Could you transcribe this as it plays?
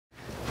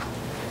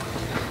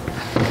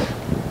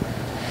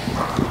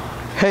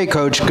Hey,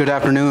 Coach. Good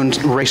afternoon.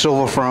 Ray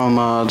Silva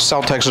from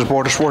South Texas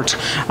Border Sports.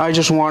 I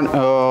just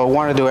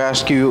wanted to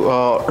ask you,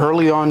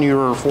 early on you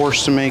were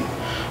forced to make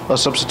a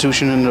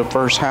substitution in the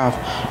first half.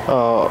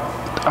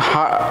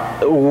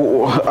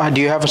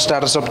 Do you have a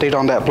status update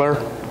on that player?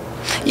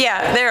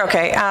 Yeah, they're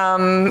okay.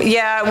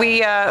 Yeah,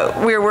 we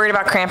were worried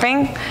about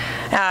cramping.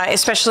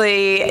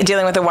 Especially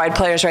dealing with the wide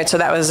players, right? So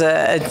that was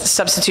a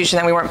substitution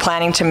that we weren't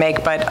planning to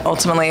make, but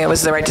ultimately it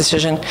was the right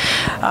decision.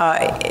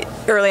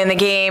 Early in the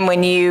game,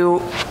 when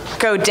you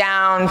go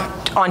down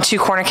on 2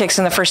 corner kicks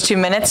in the first 2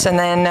 minutes and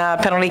then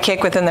penalty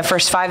kick within the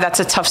first 5, that's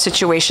a tough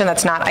situation.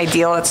 That's not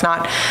ideal. It's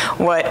not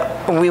what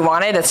we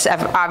wanted. It's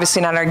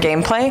obviously not our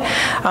gameplay.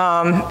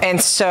 And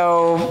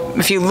so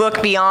if you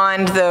look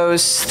beyond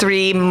those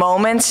 3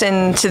 moments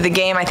into the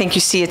game, I think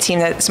you see a team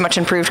that's much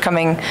improved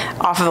coming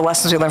off of the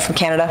lessons we learned from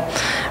Canada.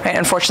 Right?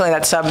 Unfortunately,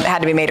 that sub had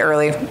to be made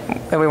early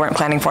that we weren't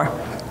planning for.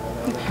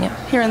 Yeah.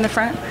 Here in the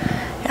front.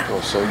 Yeah.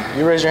 Cool. So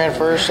you raised your hand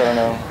first. I don't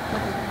know.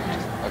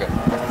 Okay.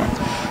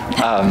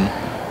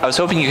 I was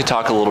hoping you could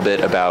talk a little bit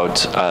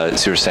about,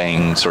 as you were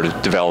saying, sort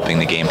of developing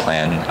the game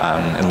plan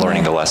and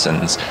learning the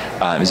lessons.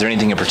 Is there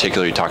anything in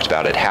particular you talked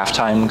about at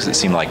halftime? Because it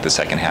seemed like the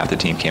second half the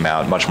team came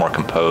out much more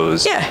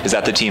composed. Yeah. Is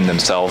that the team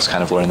themselves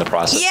kind of learning the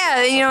process?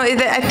 Yeah, you know,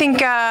 I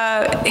think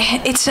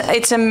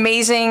it's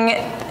amazing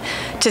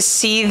to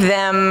see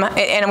them,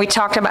 and I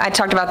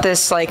talked about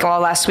this like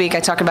last week. I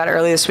talked about it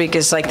early this week.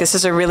 Is like this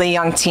is a really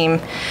young team,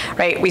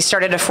 right? We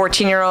started a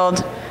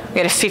 14-year-old. We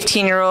had a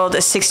 15-year-old, a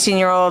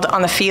 16-year-old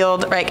on the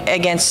field, right,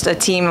 against a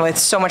team with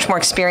so much more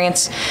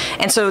experience.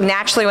 And so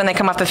naturally, when they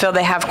come off the field,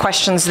 they have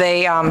questions.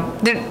 They're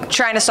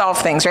trying to solve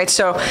things, right?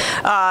 So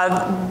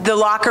the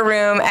locker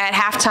room at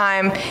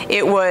halftime,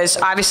 it was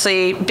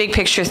obviously big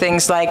picture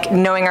things like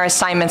knowing our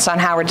assignments on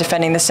how we're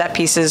defending the set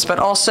pieces, but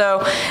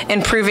also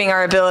improving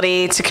our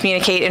ability to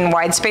communicate in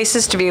wide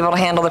spaces to be able to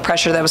handle the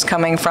pressure that was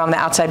coming from the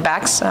outside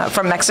backs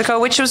from Mexico,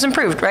 which was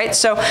improved, right?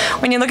 So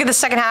when you look at the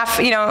second half,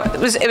 you know,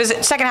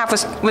 second half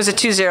was a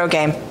 2-0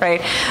 game,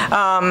 right?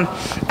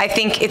 I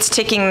think it's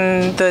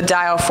taking the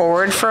dial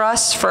forward for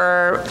us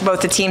for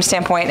both the team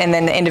standpoint and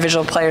then the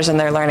individual players and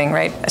their learning,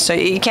 right? So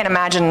you can't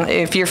imagine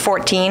if you're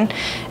 14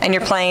 and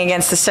you're playing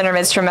against the center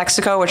mids from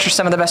Mexico, which are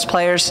some of the best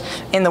players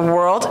in the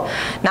world,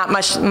 not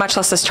much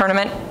less this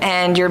tournament,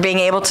 and you're being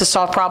able to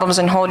solve problems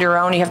and hold your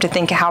own. You have to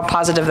think how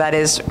positive that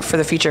is for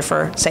the future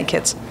for St.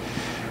 Kitts.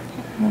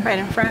 Right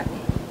in front.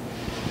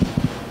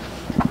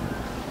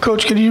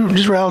 Coach, could you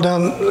just rattle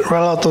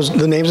out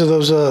the names of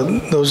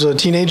those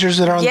teenagers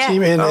that are on the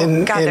team?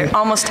 They're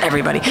almost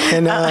everybody.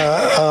 And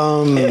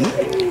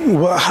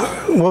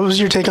what was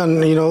your take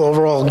on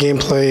overall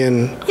gameplay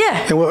and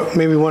what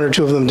maybe 1 or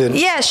 2 of them did?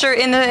 Yeah, sure.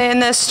 In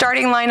the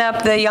starting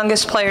lineup, the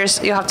youngest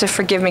players, you'll have to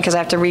forgive me because I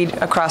have to read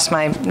across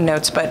my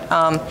notes, but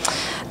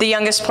the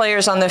youngest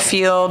players on the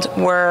field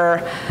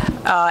were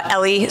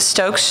Ellie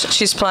Stokes.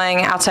 She's playing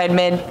outside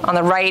mid on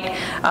the right.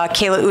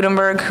 Kayla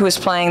Udenberg, who is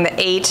playing the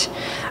 8.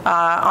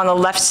 On the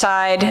left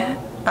side,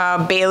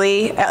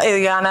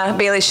 Ileana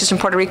Bailey, she's from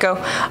Puerto Rico,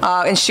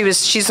 and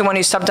she's the one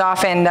who subbed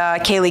off, and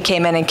Kaylee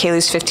came in, and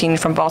Kaylee's 15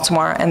 from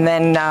Baltimore, and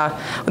then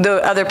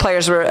the other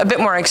players were a bit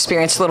more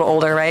experienced, a little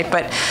older, right?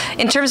 But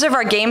in terms of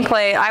our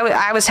gameplay,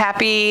 I was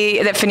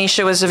happy that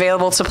Phoenicia was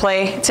available to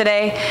play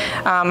today.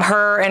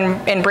 Her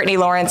and Brittany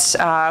Lawrence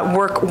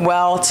work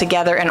well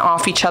together and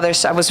off each other,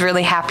 so I was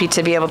really happy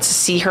to be able to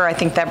see her. I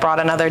think that brought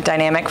another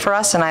dynamic for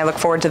us, and I look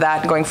forward to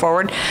that going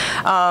forward.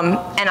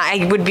 And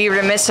I would be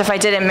remiss if I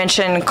didn't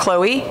mention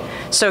Chloe.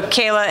 So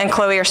Kayla and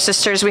Chloe are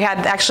sisters. We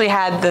actually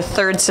had the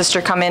 3rd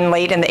sister come in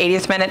late in the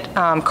 80th minute,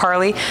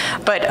 Carly.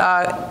 But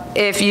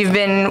if you've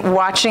been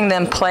watching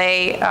them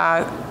play,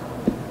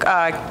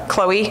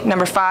 Chloe,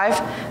 number 5,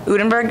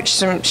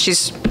 Udenberg,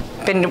 she's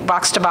been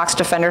box-to-box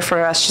defender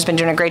for us. She's been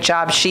doing a great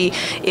job. She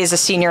is a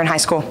senior in high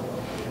school,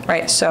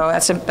 right? So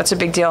that's a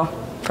big deal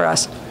for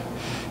us.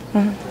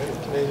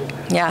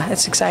 Mm-hmm. Yeah,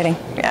 it's exciting.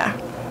 Yeah.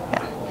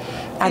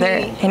 Are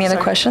there any other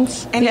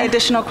questions? Any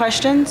additional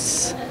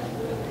questions?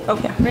 Oh,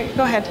 yeah. Great.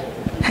 Go ahead.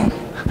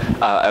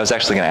 I was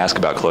actually going to ask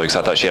about Chloe because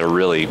I thought she had a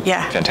really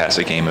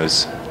fantastic game.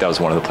 That was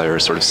one of the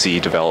players sort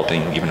of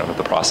developing even over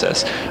the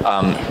process.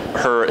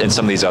 Her and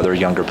some of these other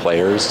younger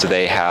players, do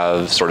they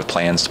have sort of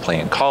plans to play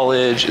in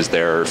college? Is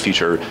there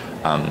future?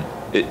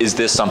 Is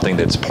this something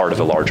that's part of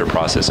a larger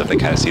process if they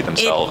kind of see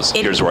themselves,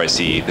 here's where I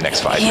see the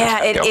next 5 years?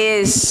 Yeah, it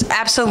is.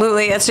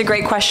 Absolutely. That's a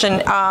great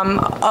question.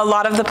 A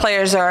lot of the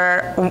players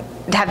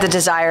have the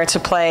desire to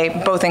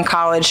play both in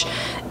college,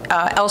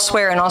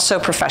 elsewhere, and also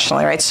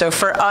professionally, right? So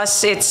for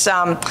us, it's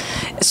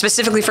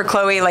specifically for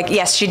Chloe, like,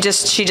 yes, she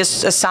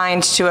just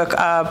assigned to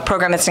a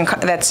program that's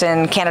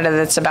in Canada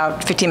that's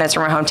about 15 minutes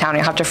from her hometown.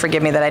 You'll have to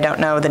forgive me that I don't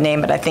know the name,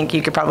 but I think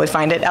you could probably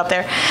find it out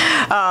there.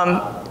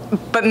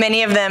 But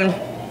many of them,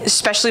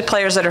 especially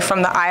players that are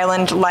from the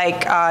island,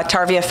 like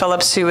Tarvia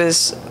Phillips, who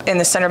is in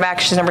the center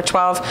back, she's number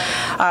 12.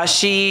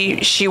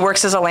 She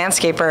works as a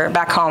landscaper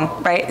back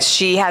home, right?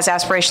 She has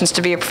aspirations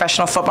to be a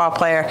professional football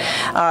player.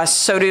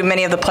 So do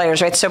many of the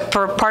players, right? So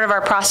part of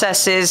our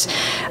process is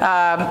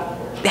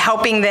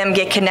helping them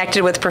get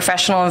connected with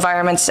professional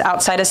environments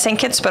outside of St.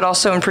 Kitts, but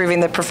also improving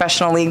the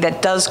professional league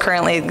that does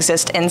currently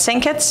exist in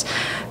St. Kitts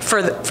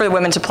for the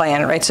women to play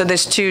in, right? So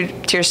there's two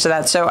tiers to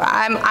that. So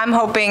I'm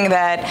hoping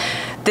that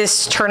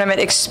this tournament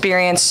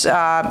experience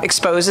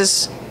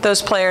exposes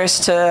those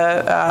players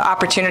to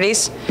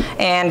opportunities,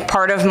 and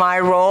part of my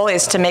role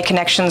is to make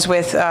connections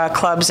with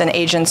clubs and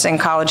agents and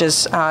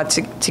colleges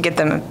to get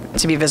them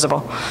to be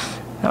visible.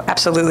 No,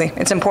 absolutely,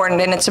 it's important,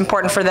 and it's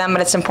important for them,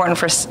 but it's important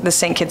for the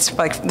St. Kitts,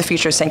 like the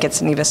future of St.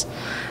 Kitts and Nevis.